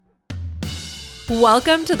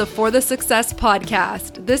Welcome to the For the Success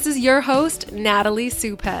podcast. This is your host, Natalie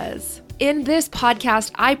Supez. In this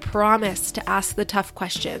podcast, I promise to ask the tough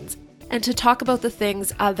questions and to talk about the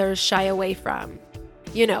things others shy away from.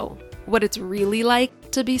 You know, what it's really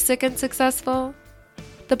like to be sick and successful.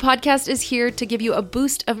 The podcast is here to give you a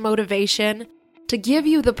boost of motivation, to give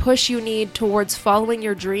you the push you need towards following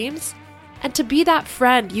your dreams, and to be that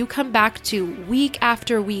friend you come back to week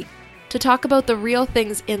after week to talk about the real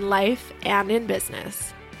things in life and in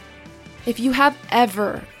business. If you have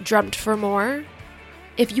ever dreamt for more,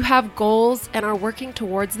 if you have goals and are working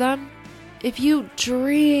towards them, if you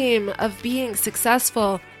dream of being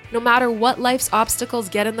successful no matter what life's obstacles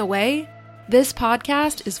get in the way, this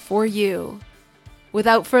podcast is for you.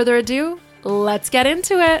 Without further ado, let's get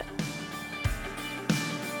into it.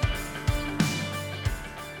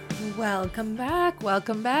 Welcome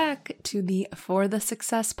back to the For the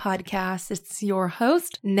Success podcast. It's your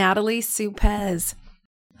host, Natalie Supez.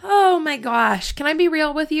 Oh my gosh, can I be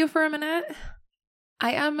real with you for a minute?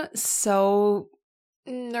 I am so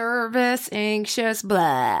nervous, anxious,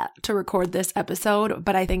 blah, to record this episode,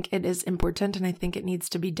 but I think it is important and I think it needs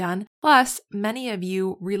to be done. Plus, many of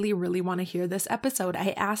you really want to hear this episode.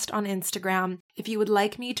 I asked on Instagram if you would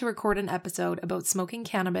like me to record an episode about smoking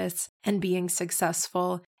cannabis and being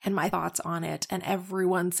successful and my thoughts on it, and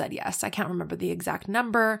everyone said yes. I can't remember the exact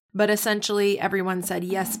number, but essentially everyone said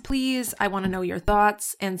yes, please. I want to know your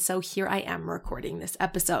thoughts, and so here I am recording this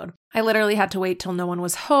episode. I literally had to wait till no one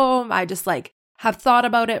was home. I just have thought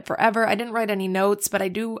about it forever. I didn't write any notes, but I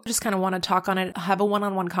do just kind of want to talk on it, have a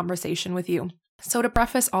one-on-one conversation with you. So to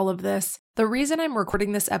preface all of this, the reason I'm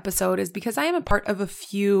recording this episode is because I am a part of a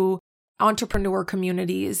few entrepreneur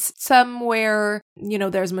communities. Some where,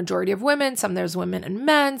 there's a majority of women, some there's women and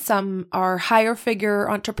men, some are higher figure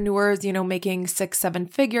entrepreneurs, making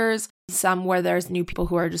 6-7 figures, some where there's new people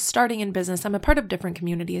who are just starting in business. I'm a part of different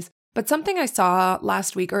communities. But something I saw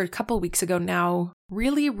last week or a couple weeks ago now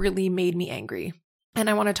really made me angry. And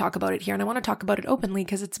I want to talk about it here, and I want to talk about it openly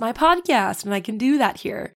because it's my podcast and I can do that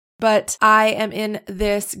here. But I am in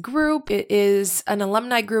this group. It is an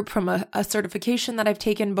alumni group from a certification that I've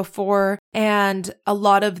taken before. And a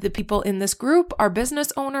lot of the people in this group are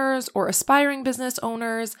business owners or aspiring business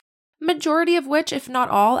owners, majority of which, if not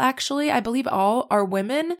all, actually, I believe all are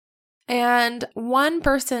women. And one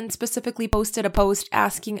person specifically posted a post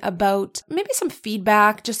asking about maybe some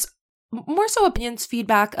feedback, just more so opinions,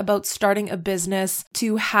 feedback about starting a business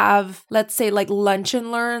to have, let's say, lunch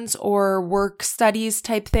and learns or work studies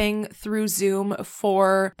type thing through Zoom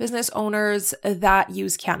for business owners that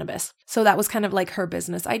use cannabis. So that was kind of her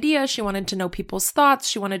business idea. She wanted to know people's thoughts.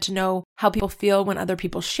 She wanted to know how people feel when other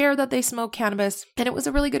people share that they smoke cannabis. And it was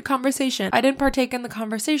a really good conversation. I didn't partake in the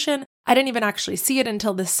conversation. I didn't even actually see it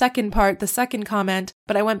until the second comment,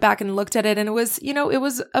 but I went back and looked at it and it was, it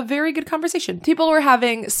was a very good conversation. People were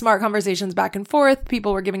having smart conversations back and forth.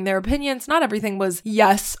 People were giving their opinions. Not everything was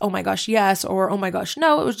yes, oh my gosh, yes, or oh my gosh,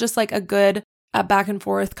 no. It was just a good back and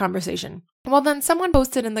forth conversation. Well, then someone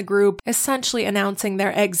posted in the group essentially announcing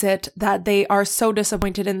their exit, that they are so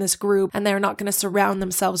disappointed in this group and they're not going to surround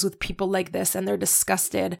themselves with people like this and they're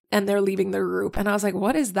disgusted and they're leaving the group. And I was like,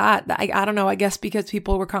 what is that? I don't know. I guess because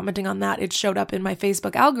people were commenting on that, it showed up in my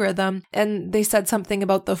Facebook algorithm and they said something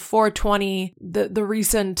about the 420, the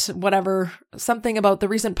recent whatever, something about the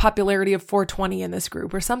recent popularity of 420 in this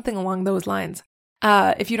group or something along those lines.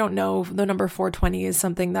 If you don't know, the number 420 is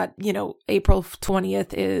something that, April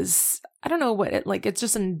 20th is, I don't know what it's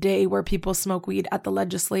just a day where people smoke weed at the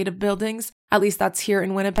legislative buildings. At least that's here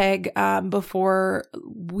in Winnipeg, before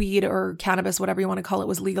weed or cannabis, whatever you want to call it,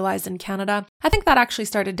 was legalized in Canada. I think that actually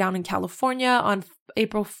started down in California on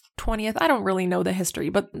April 20th. I don't really know the history,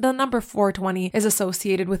 but the number 420 is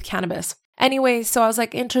associated with cannabis. Anyway, so I was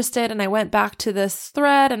interested and I went back to this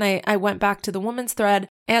thread and I went back to the woman's thread.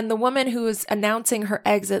 And the woman who is announcing her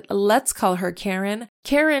exit, let's call her Karen.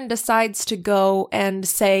 Karen decides to go and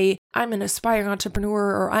say, I'm an aspiring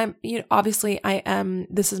entrepreneur, or I'm, obviously I am,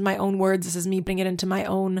 this is my own words. This is me putting it into my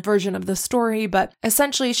own version of the story. But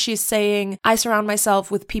essentially she's saying, I surround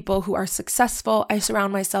myself with people who are successful. I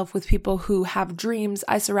surround myself with people who have dreams.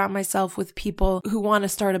 I surround myself with people who want to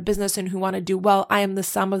start a business and who want to do well. I am the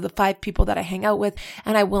sum of the 5 people that I hang out with,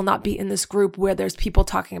 and I will not be in this group where there's people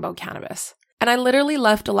talking about cannabis. And I literally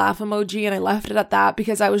left a laugh emoji and I left it at that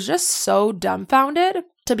because I was just so dumbfounded,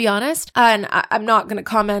 to be honest. And I'm not going to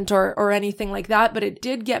comment or anything like that, but it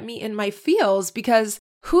did get me in my feels because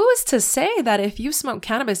who is to say that if you smoke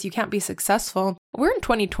cannabis, you can't be successful? We're in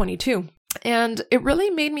 2022. And it really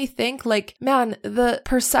made me think like, man, the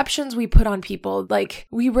perceptions we put on people, like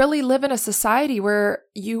we really live in a society where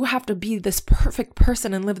you have to be this perfect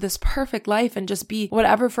person and live this perfect life and just be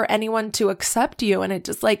whatever for anyone to accept you. And it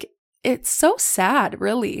just like, it's so sad,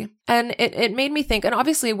 really. And it made me think, and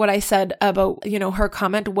obviously what I said about, her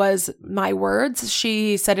comment was my words.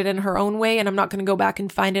 She said it in her own way, and I'm not going to go back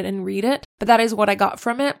and find it and read it, but that is what I got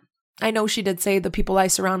from it. I know she did say the people I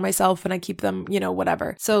surround myself and I keep them,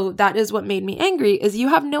 whatever. So that is what made me angry, is you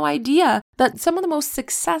have no idea that some of the most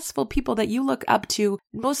successful people that you look up to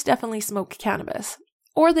most definitely smoke cannabis,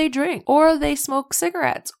 or they drink, or they smoke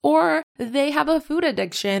cigarettes, or they have a food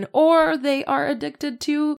addiction, or they are addicted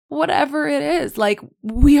to whatever it is. Like,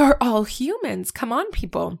 we are all humans. Come on,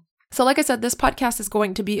 people. So like I said, this podcast is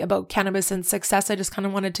going to be about cannabis and success. I just kind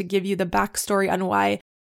of wanted to give you the backstory on why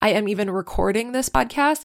I am even recording this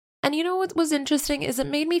podcast. And you know what was interesting is it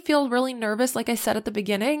made me feel really nervous, like I said at the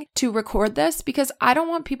beginning, to record this because I don't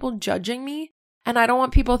want people judging me. And I don't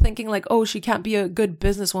want people thinking like, oh, she can't be a good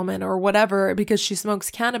businesswoman or whatever because she smokes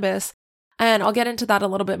cannabis. And I'll get into that a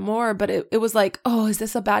little bit more. But it was like, oh, is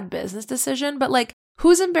this a bad business decision? But like,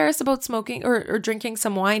 who's embarrassed about smoking or drinking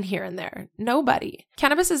some wine here and there? Nobody.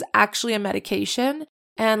 Cannabis is actually a medication.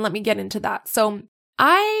 And let me get into that. So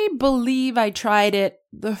I believe I tried it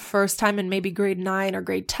the first time in maybe grade 9 or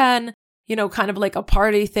grade 10, kind of like a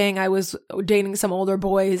party thing. I was dating some older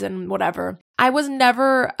boys and whatever. I was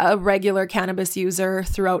never a regular cannabis user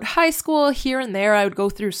throughout high school. Here and there, I would go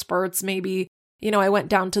through spurts. Maybe, I went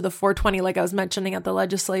down to the 420, like I was mentioning, at the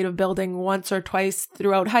legislative building once or twice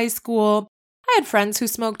throughout high school. I had friends who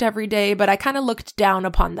smoked every day, but I kind of looked down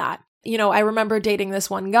upon that. I remember dating this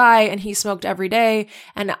one guy and he smoked every day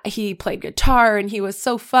and he played guitar and he was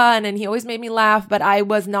so fun and he always made me laugh, but I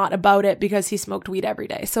was not about it because he smoked weed every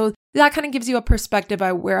day. So that kind of gives you a perspective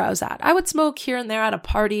of where I was at. I would smoke here and there at a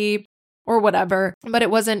party or whatever, but it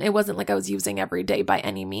wasn't like I was using every day by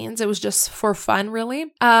any means. It was just for fun,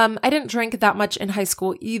 really. I didn't drink that much in high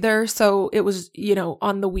school either. So it was,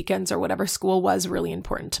 on the weekends or whatever, school was really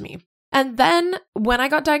important to me. And then when I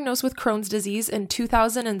got diagnosed with Crohn's disease in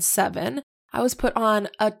 2007, I was put on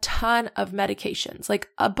a ton of medications, like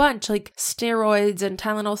a bunch, like steroids and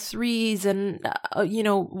Tylenol 3s and,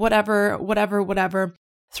 whatever.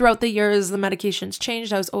 Throughout the years, the medications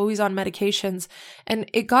changed. I was always on medications. And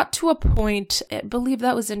it got to a point, I believe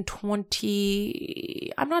that was in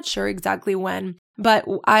I'm not sure exactly when, but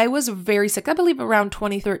I was very sick. I believe around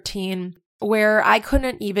 2013. Where I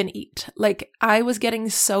couldn't even eat. Like, I was getting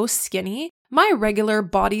so skinny. My regular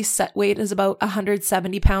body set weight is about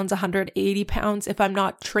 170 pounds, 180 pounds if I'm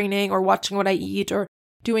not training or watching what I eat or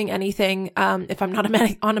doing anything, if I'm not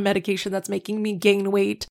on a medication that's making me gain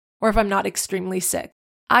weight or if I'm not extremely sick.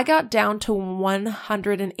 I got down to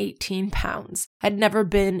 118 pounds. I'd never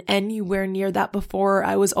been anywhere near that before.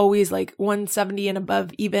 I was always like 170 and above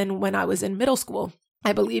even when I was in middle school.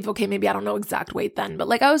 I believe, okay, maybe I don't know exact weight then, but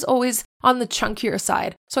like I was always on the chunkier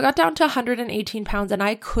side. So I got down to 118 pounds and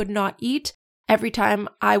I could not eat. Every time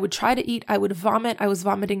I would try to eat, I would vomit. I was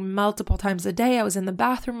vomiting multiple times a day. I was in the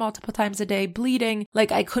bathroom multiple times a day, bleeding.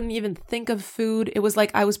 Like I couldn't even think of food. It was like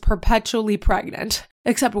I was perpetually pregnant,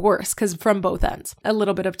 except worse because from both ends. A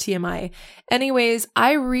little bit of TMI. Anyways,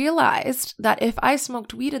 I realized that if I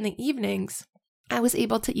smoked weed in the evenings, I was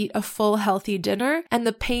able to eat a full healthy dinner and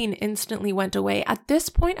the pain instantly went away. At this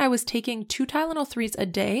point, I was taking 2 Tylenol 3s a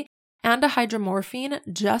day and a hydromorphine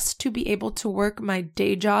just to be able to work my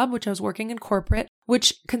day job, which I was working in corporate,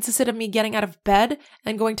 which consisted of me getting out of bed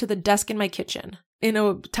and going to the desk in my kitchen in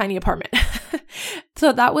a tiny apartment.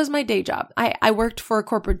 So that was my day job. I worked for a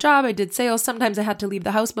corporate job. I did sales. Sometimes I had to leave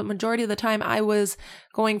the house, but majority of the time I was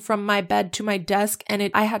going from my bed to my desk and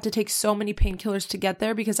I had to take so many painkillers to get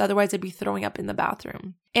there because otherwise I'd be throwing up in the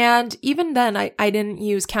bathroom. And even then I didn't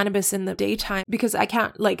use cannabis in the daytime because I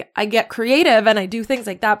can't, like, I get creative and I do things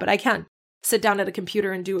like that, but I can't sit down at a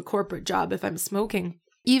computer and do a corporate job if I'm smoking.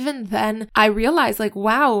 Even then I realized like,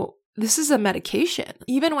 wow, this is a medication.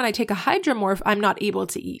 Even when I take a hydromorph, I'm not able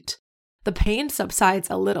to eat. The pain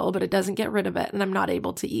subsides a little, but it doesn't get rid of it, and I'm not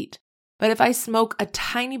able to eat. But if I smoke a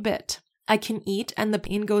tiny bit, I can eat and the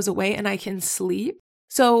pain goes away and I can sleep.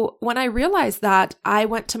 So when I realized that, I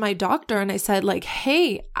went to my doctor and I said like,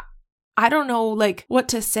 hey, I don't know like what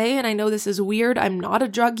to say. And I know this is weird. I'm not a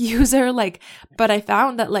drug user, but I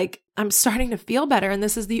found that like I'm starting to feel better. And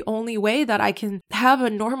this is the only way that I can have a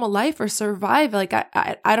normal life or survive. Like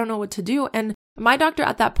I don't know what to do. And my doctor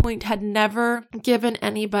at that point had never given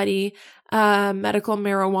anybody a medical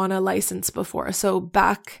marijuana license before. So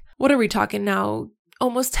back, what are we talking now?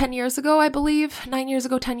 Almost 10 years ago, I believe, 9 years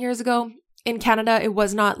ago, 10 years ago. in Canada, it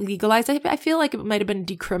was not legalized. I feel like it might have been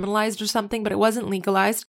decriminalized or something, but it wasn't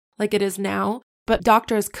legalized like it is now. But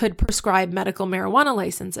doctors could prescribe medical marijuana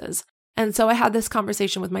licenses. And so I had this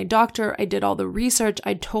conversation with my doctor. I did all the research.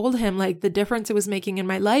 I told him like the difference it was making in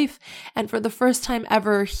my life. And for the first time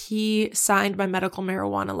ever, he signed my medical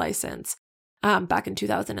marijuana license back in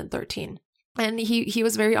 2013. And he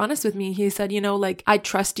was very honest with me. He said, like, I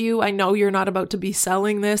trust you. I know you're not about to be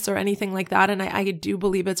selling this or anything like that. And I do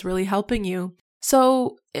believe it's really helping you.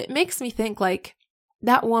 So it makes me think like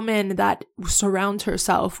that woman that surrounds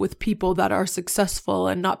herself with people that are successful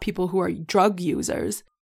and not people who are drug users.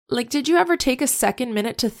 Like, did you ever take a second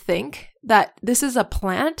minute to think that this is a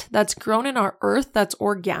plant that's grown in our earth that's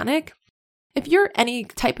organic? If you're any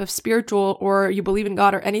type of spiritual or you believe in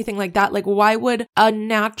God or anything like that, like why would a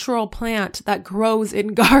natural plant that grows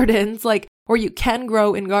in gardens, like, or you can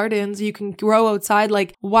grow in gardens, you can grow outside,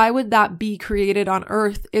 like why would that be created on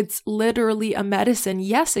earth? It's literally a medicine.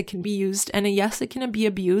 Yes, it can be used and yes, it can be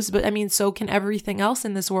abused, but I mean, so can everything else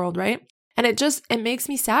in this world, right? And it makes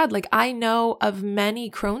me sad. Like I know of many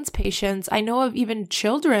Crohn's patients. I know of even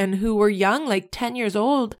children who were young, like 10 years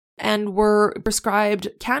old, and were prescribed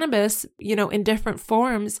cannabis, in different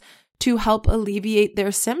forms to help alleviate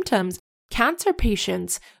their symptoms. Cancer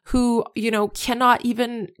patients who, cannot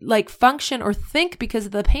even like function or think because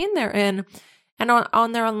of the pain they're in and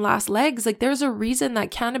on their own last legs. Like there's a reason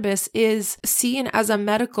that cannabis is seen as a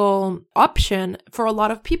medical option for a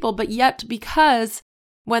lot of people, but yet because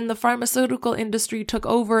when the pharmaceutical industry took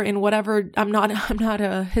over in whatever, I'm not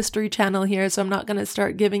a history channel here, so I'm not going to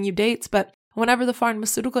start giving you dates, but whenever the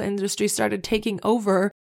pharmaceutical industry started taking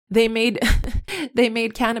over, they made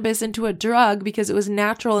cannabis into a drug because it was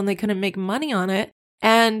natural and they couldn't make money on it.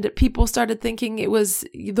 And people started thinking it was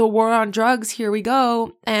the war on drugs, here we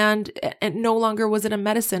go, and no longer was it a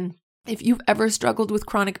medicine. If you've ever struggled with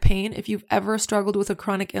chronic pain, if you've ever struggled with a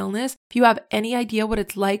chronic illness, if you have any idea what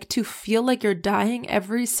it's like to feel like you're dying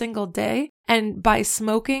every single day, and by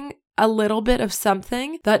smoking a little bit of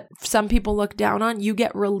something that some people look down on, you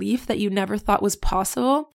get relief that you never thought was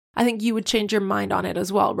possible, I think you would change your mind on it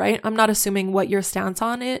as well, right? I'm not assuming what your stance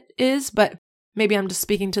on it is, but maybe I'm just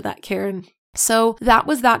speaking to that, Karen. So that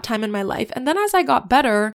was that time in my life. And then as I got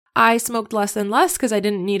better, I smoked less and less because I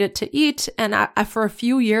didn't need it to eat. And for a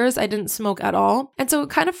few years, I didn't smoke at all. And so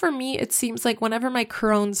kind of for me, it seems like whenever my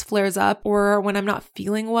Crohn's flares up or when I'm not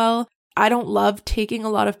feeling well, I don't love taking a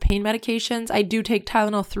lot of pain medications. I do take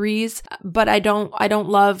Tylenol 3s, but I don't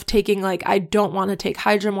love taking I don't want to take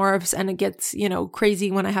hydromorphs, and it gets,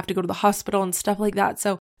 crazy when I have to go to the hospital and stuff like that.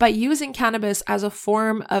 So by using cannabis as a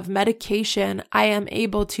form of medication, I am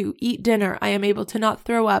able to eat dinner. I am able to not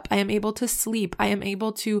throw up. I am able to sleep. I am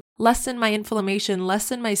able to lessen my inflammation,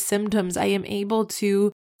 lessen my symptoms. I am able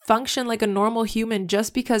to function like a normal human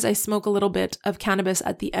just because I smoke a little bit of cannabis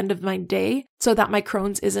at the end of my day so that my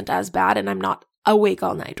Crohn's isn't as bad and I'm not awake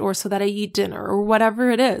all night, or so that I eat dinner or whatever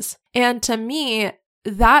it is. And to me,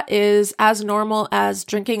 that is as normal as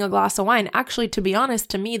drinking a glass of wine. Actually, to be honest,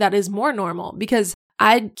 to me, that is more normal because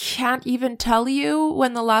I can't even tell you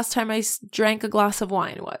when the last time I drank a glass of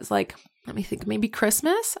wine was. Let me think, maybe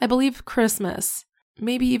Christmas? I believe Christmas.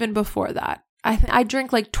 Maybe even before that. I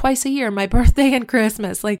drink twice a year, my birthday and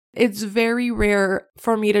Christmas. It's very rare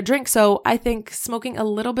for me to drink. So I think smoking a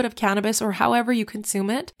little bit of cannabis or however you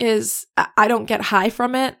consume it I don't get high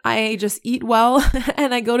from it. I just eat well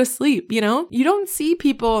and I go to sleep, You don't see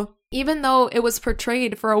people, even though it was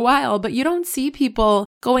portrayed for a while, but you don't see people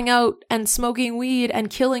going out and smoking weed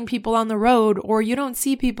and killing people on the road, or you don't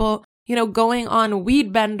see people, going on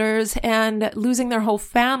weed benders and losing their whole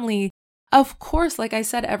family. Of course, like I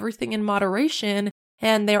said, everything in moderation,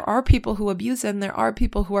 and there are people who abuse it and there are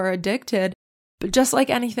people who are addicted, but just like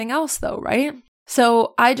anything else though, right?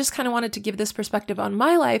 So I just kind of wanted to give this perspective on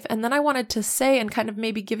my life, and then I wanted to say and kind of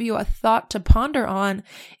maybe give you a thought to ponder on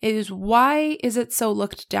is, why is it so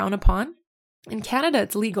looked down upon? In Canada,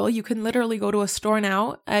 it's legal. You can literally go to a store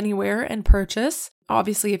now, anywhere, and purchase.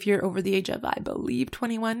 Obviously, if you're over the age of, I believe,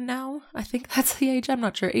 21 now. I think that's the age. I'm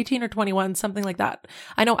not sure. 18 or 21, something like that.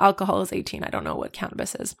 I know alcohol is 18. I don't know what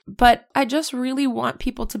cannabis is. But I just really want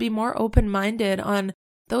people to be more open-minded on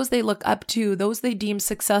those they look up to, those they deem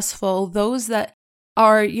successful, those that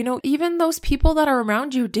are, even those people that are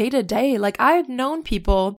around you day to day. I've known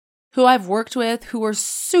people who I've worked with who were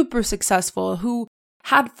super successful, who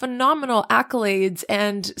had phenomenal accolades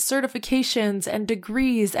and certifications and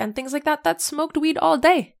degrees and things like that smoked weed all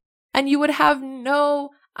day. And you would have no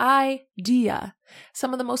idea.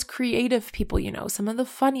 Some of the most creative people some of the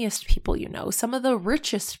funniest people some of the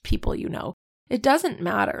richest people It doesn't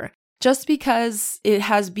matter. Just because it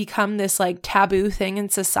has become this taboo thing in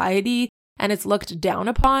society, and it's looked down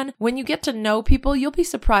upon. When you get to know people, you'll be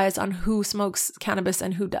surprised on who smokes cannabis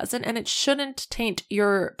and who doesn't, and it shouldn't taint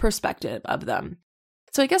your perspective of them.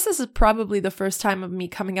 So I guess this is probably the first time of me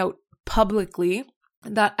coming out publicly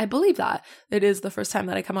that I believe that. It is the first time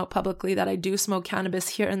that I come out publicly that I do smoke cannabis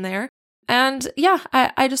here and there. And yeah,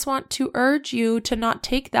 I just want to urge you to not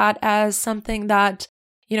take that as something that,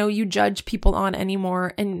 you judge people on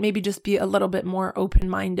anymore, and maybe just be a little bit more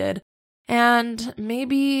open-minded. And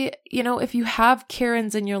maybe, if you have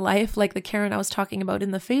Karens in your life, like the Karen I was talking about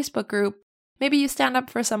in the Facebook group, maybe you stand up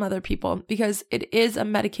for some other people, because it is a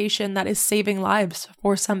medication that is saving lives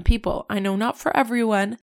for some people. I know not for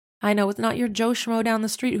everyone. I know it's not your Joe Schmo down the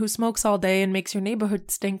street who smokes all day and makes your neighborhood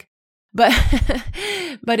stink.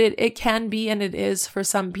 But it can be, and it is for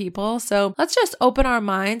some people. So let's just open our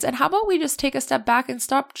minds. And how about we just take a step back and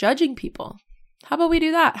stop judging people? How about we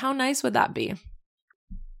do that? How nice would that be?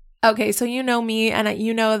 Okay, so you know me, and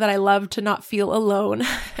you know that I love to not feel alone,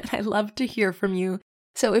 and I love to hear from you.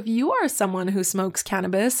 So if you are someone who smokes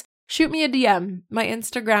cannabis, shoot me a DM. My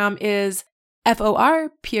Instagram is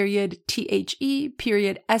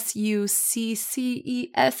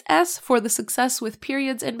FOR_THE_SUCCESS for the success with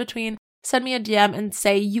periods in between. Send me a DM and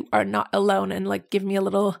say you are not alone, and give me a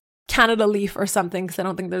little Canada leaf or something, because I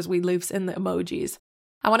don't think there's weed leaves in the emojis.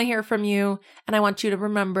 I want to hear from you, and I want you to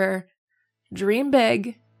remember, dream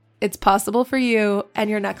big. It's possible for you,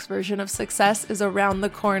 and your next version of success is around the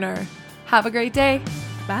corner. Have a great day.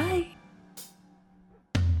 Bye.